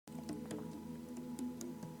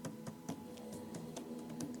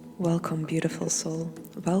Welcome, beautiful soul.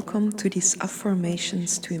 Welcome to these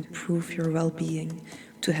affirmations to improve your well-being,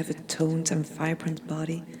 to have a toned and vibrant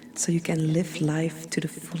body so you can live life to the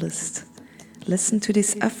fullest. Listen to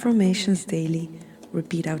these affirmations daily,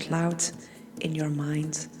 repeat out loud in your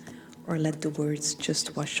mind, or let the words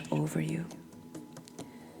just wash over you.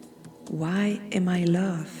 Why am I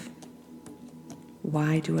love?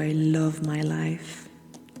 Why do I love my life?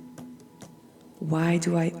 Why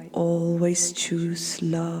do I always choose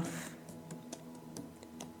love?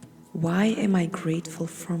 Why am I grateful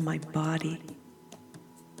for my body?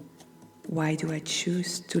 Why do I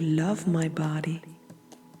choose to love my body?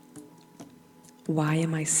 Why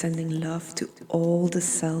am I sending love to all the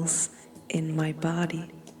cells in my body?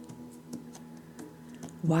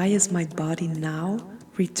 Why is my body now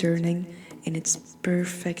returning in its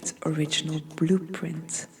perfect original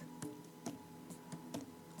blueprint?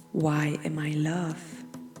 Why am I love?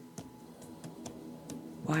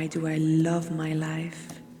 Why do I love my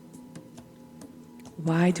life?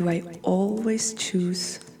 Why do I always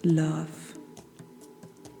choose love?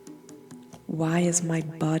 Why is my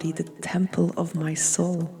body the temple of my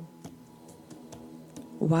soul?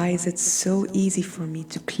 Why is it so easy for me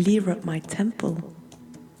to clear up my temple?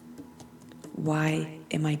 Why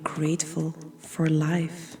am I grateful for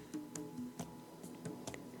life?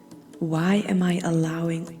 Why am I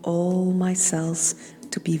allowing all my cells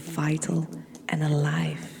to be vital and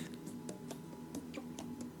alive?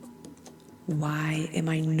 Why am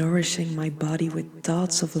I nourishing my body with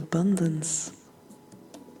thoughts of abundance?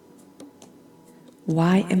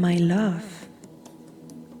 Why am I love?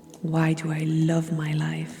 Why do I love my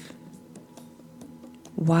life?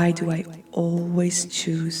 Why do I always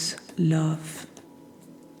choose love?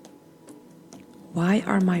 Why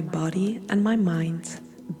are my body and my mind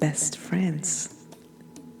best friends?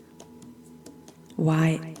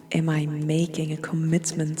 Why am I making a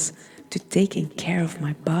commitment to taking care of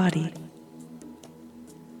my body?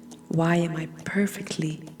 Why am I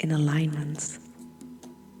perfectly in alignment?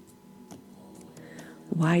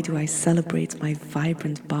 Why do I celebrate my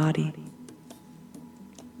vibrant body?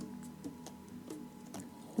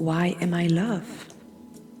 Why am I love?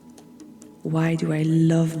 Why do I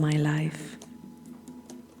love my life?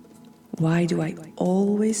 Why do I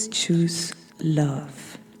always choose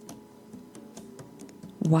love?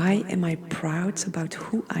 Why am I proud about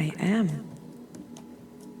who I am?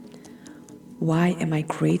 Why am I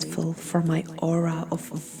grateful for my aura of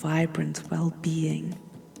vibrant well-being?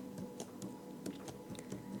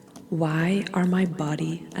 Why are my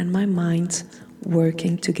body and my mind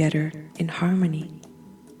working together in harmony?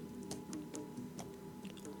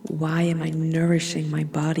 Why am I nourishing my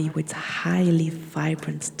body with highly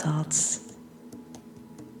vibrant thoughts?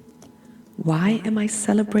 Why am I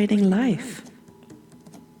celebrating life?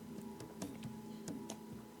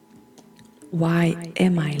 Why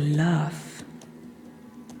am I love?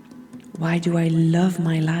 Why do I love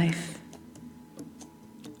my life?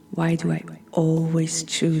 Why do I always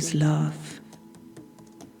choose love?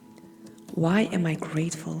 Why am I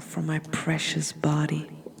grateful for my precious body?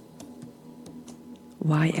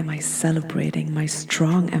 Why am I celebrating my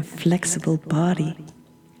strong and flexible body?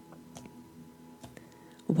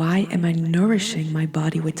 Why am I nourishing my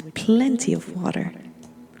body with plenty of water?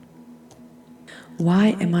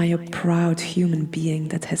 Why am I a proud human being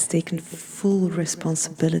that has taken full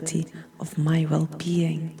responsibility of my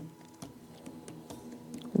well-being?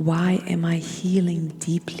 Why am I healing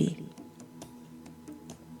deeply?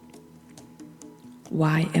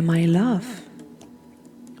 Why am I love?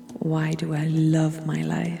 Why do I love my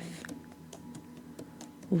life?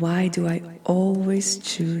 Why do I always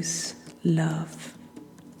choose love?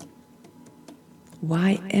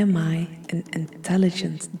 Why am I an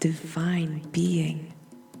intelligent, divine being?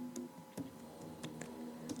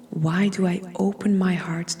 Why do I open my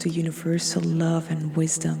heart to universal love and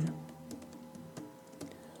wisdom?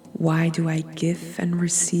 Why do I give and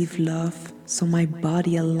receive love so my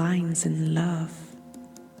body aligns in love?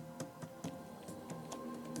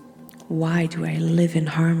 Why do I live in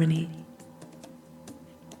harmony?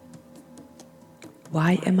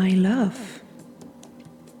 Why am I love?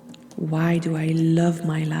 Why do I love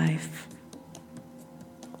my life?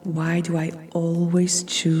 Why do I always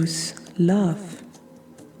choose love?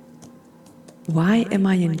 Why am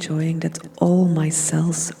I enjoying that all my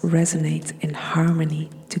cells resonate in harmony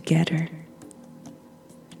together?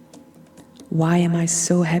 Why am I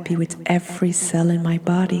so happy with every cell in my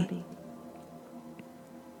body?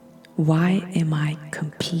 Why am I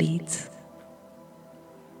complete?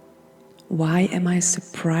 Why am I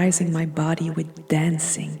surprising my body with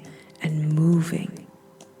dancing and moving?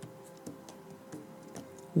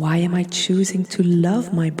 Why am I choosing to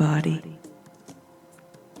love my body?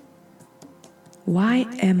 Why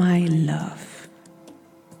am I love?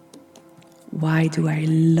 Why do I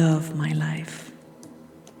love my life?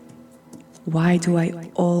 Why do I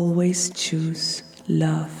always choose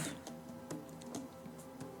love?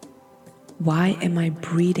 Why am I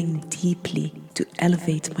breathing deeply to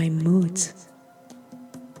elevate my mood?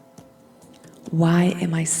 Why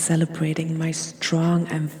am I celebrating my strong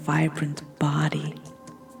and vibrant body?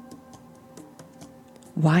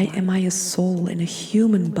 Why am I a soul in a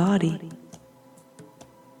human body?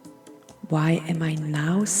 Why am I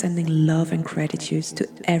now sending love and gratitude to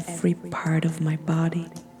every part of my body?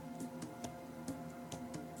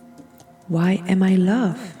 Why am I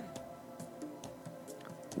love?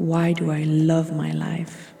 Why do I love my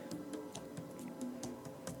life?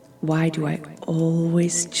 Why do I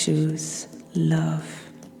always choose love?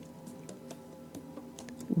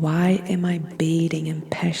 Why am I bathing in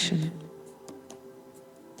passion?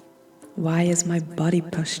 Why is my body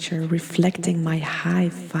posture reflecting my high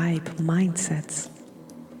vibe mindset?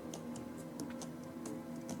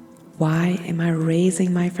 Why am I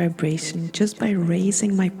raising my vibration just by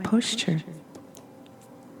raising my posture?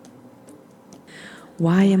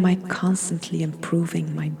 Why am I constantly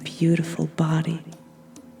improving my beautiful body?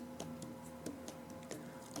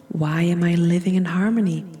 Why am I living in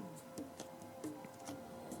harmony?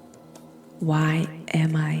 Why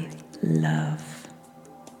am I love?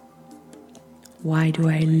 Why do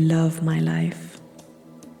I love my life?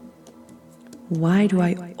 Why do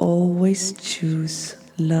I always choose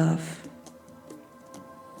love?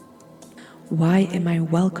 Why am I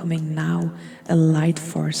welcoming now a light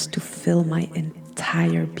force to fill my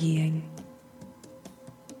entire being?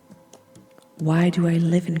 Why do I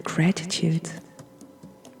live in gratitude?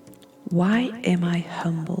 Why am I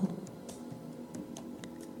humble?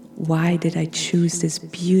 Why did I choose this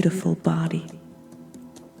beautiful body?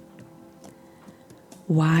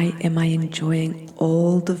 Why am I enjoying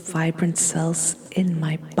all the vibrant cells in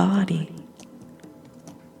my body?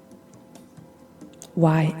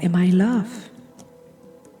 Why am I love?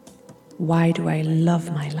 Why do I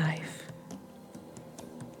love my life?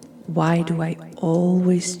 Why do I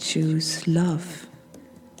always choose love?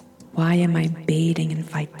 Why am I bathing in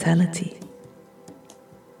vitality?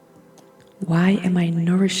 Why am I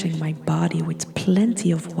nourishing my body with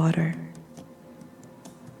plenty of water?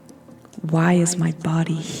 Why is my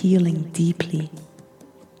body healing deeply?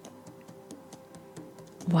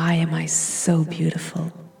 Why am I so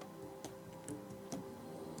beautiful?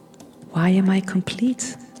 Why am I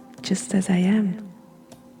complete just as I am?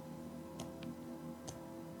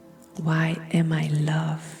 Why am I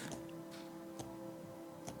love?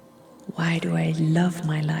 Why do I love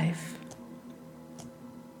my life?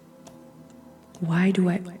 Why do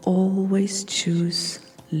I always choose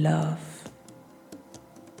love?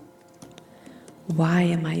 Why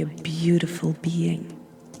am I a beautiful being?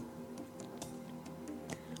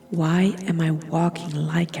 Why am I walking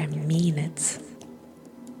like I mean it?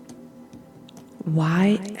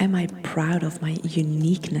 Why am I proud of my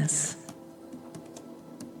uniqueness?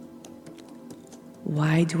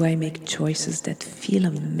 Why do I make choices that feel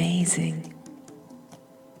amazing?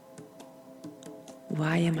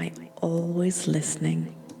 Why am I always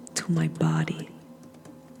listening to my body?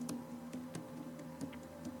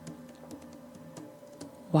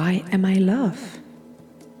 Why am I love?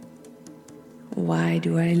 Why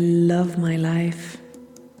do I love my life?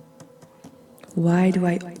 Why do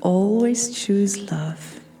I always choose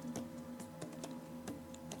love?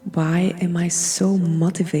 Why am I so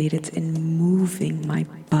motivated in moving my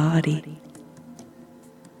body?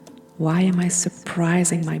 Why am I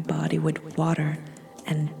surprising my body with water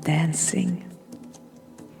and dancing?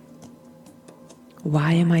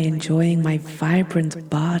 Why am I enjoying my vibrant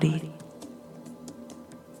body?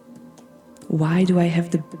 Why do I have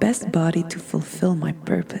the best body to fulfill my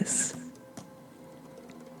purpose?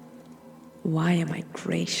 Why am I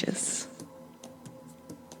gracious?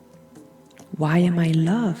 Why am I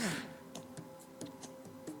love?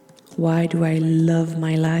 Why do I love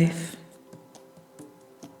my life?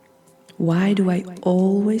 Why do I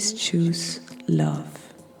always choose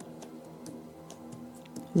love?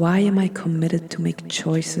 Why am I committed to make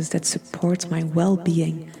choices that support my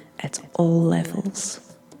well-being at all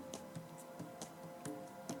levels?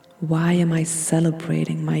 Why am I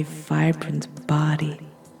celebrating my vibrant body?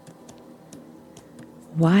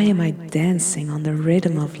 Why am I dancing on the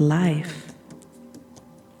rhythm of life?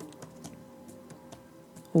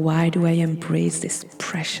 Why do I embrace this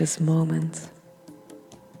precious moment?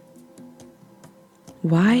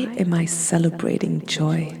 Why am I celebrating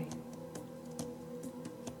joy?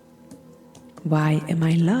 Why am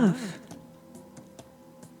I love?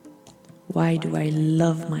 Why do I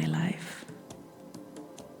love my life?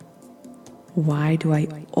 Why do I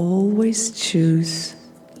always choose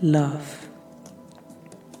love?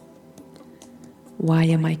 Why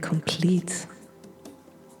am I complete?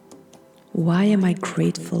 Why am I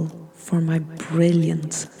grateful for my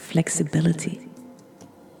brilliant flexibility?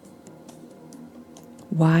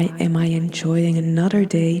 Why am I enjoying another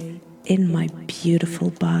day in my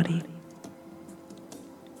beautiful body?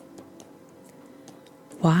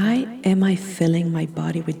 Why am I filling my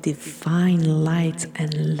body with divine light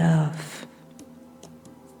and love?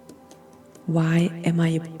 Why am I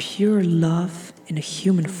a pure love in a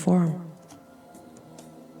human form?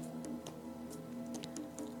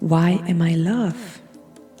 Why am I love?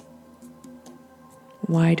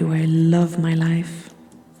 Why do I love my life?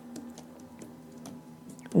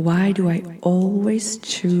 Why do I always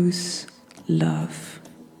choose love?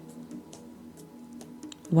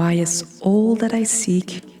 Why is all that I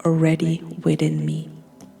seek already within me?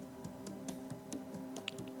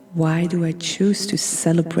 Why do I choose to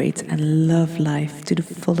celebrate and love life to the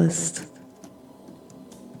fullest?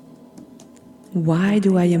 Why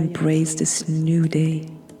do I embrace this new day?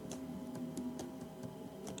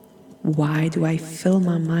 Why do I fill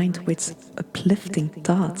my mind with uplifting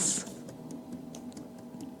thoughts?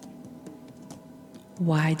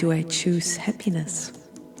 Why do I choose happiness?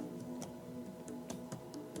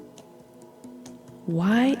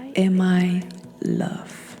 Why am I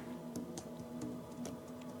love?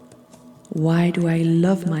 Why do I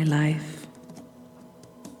love my life?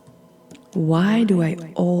 Why do I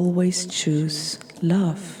always choose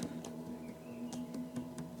love?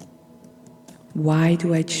 Why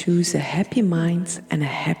do I choose a happy mind and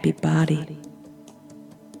a happy body?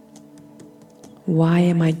 Why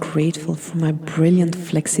am I grateful for my brilliant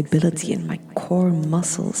flexibility in my core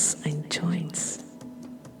muscles and joints?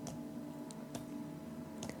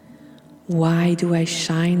 Why do I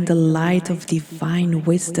shine the light of divine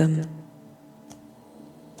wisdom?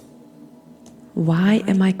 Why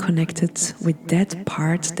am I connected with that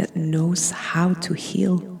part that knows how to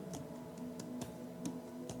heal?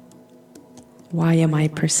 Why am I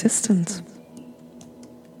persistent?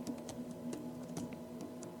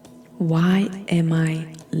 Why am I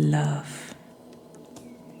love?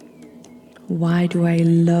 Why do I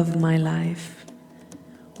love my life?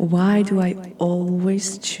 Why do I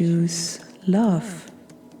always choose love?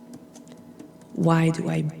 Why do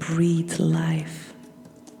I breathe life?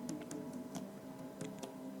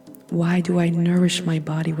 Why do I nourish my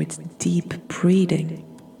body with deep breathing?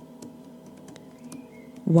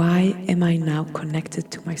 Why am I now connected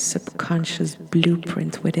to my subconscious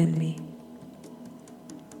blueprint within me?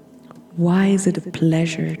 Why is it a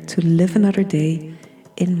pleasure to live another day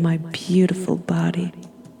in my beautiful body?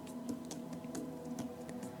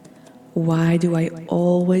 Why do I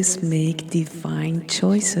always make divine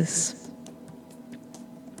choices?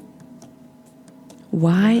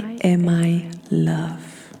 Why am I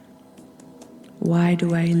love? Why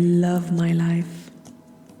do I love my life?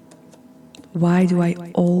 Why do I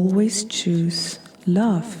always choose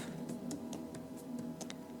love?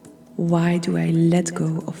 Why do I let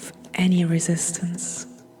go of any resistance?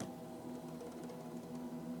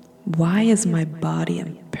 Why is my body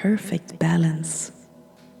in perfect balance?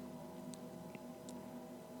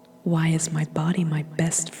 Why is my body my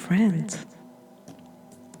best friend?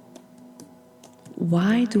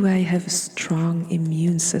 Why do I have a strong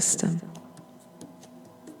immune system?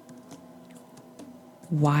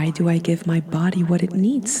 Why do I give my body what it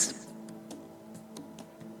needs?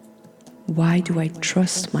 Why do I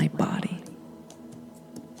trust my body?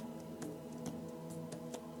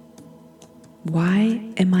 Why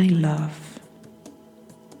am I love?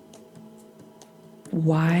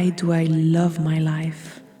 Why do I love my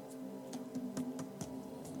life?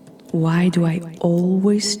 Why do I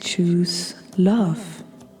always choose love?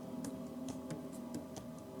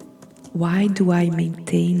 Why do I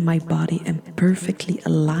maintain my body in perfectly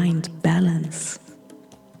aligned balance?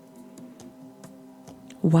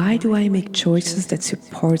 Why do I make choices that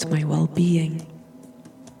support my well-being?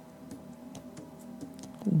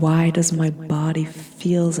 Why does my body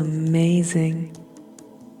feel amazing?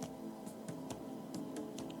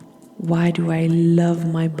 Why do I love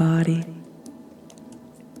my body?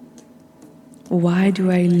 Why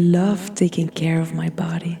do I love taking care of my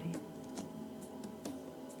body?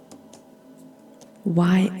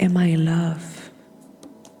 Why am I love?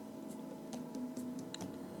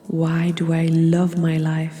 Why do I love my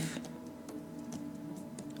life?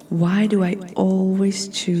 Why do I always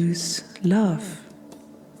choose love?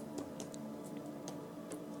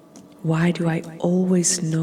 Why do I always know